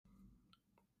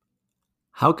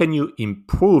How can you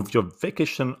improve your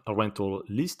vacation rental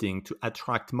listing to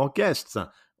attract more guests?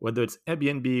 Whether it's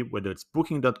Airbnb, whether it's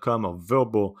Booking.com or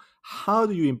Vrbo, how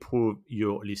do you improve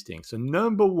your listing? So,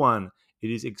 number one,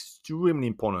 it is extremely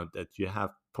important that you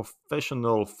have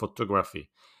professional photography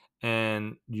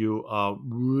and you are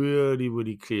really,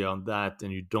 really clear on that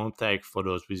and you don't take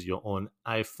photos with your own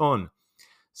iPhone.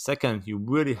 Second, you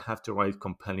really have to write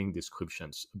compelling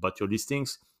descriptions about your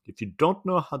listings. If you don't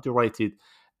know how to write it,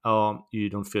 you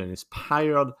don't feel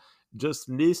inspired, just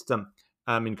list them.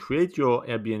 Create your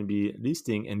Airbnb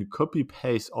listing and copy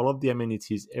paste all of the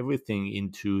amenities, everything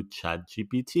into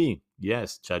ChatGPT.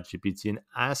 Yes, ChatGPT, and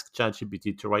ask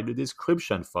ChatGPT to write the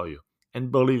description for you.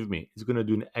 And believe me, it's going to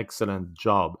do an excellent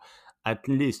job, at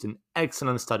least an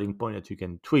excellent starting point that you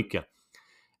can tweak.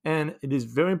 And it is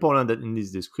very important that in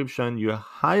this description, you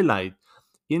highlight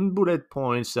in bullet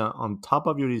points on top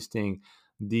of your listing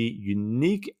the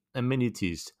unique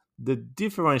amenities, the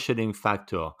differentiating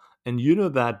factor. And you know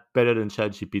that better than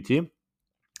ChatGPT,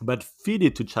 but feed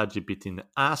it to ChatGPT and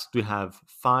ask to have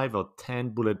 5 or 10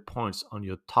 bullet points on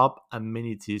your top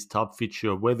amenities, top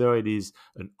feature, whether it is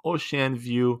an ocean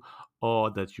view or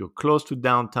that you're close to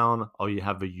downtown or you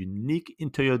have a unique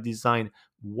interior design,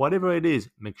 whatever it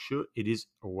is, make sure it is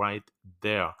right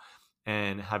there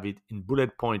and have it in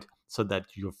bullet point so that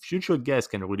your future guests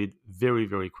can read it very,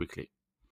 very quickly.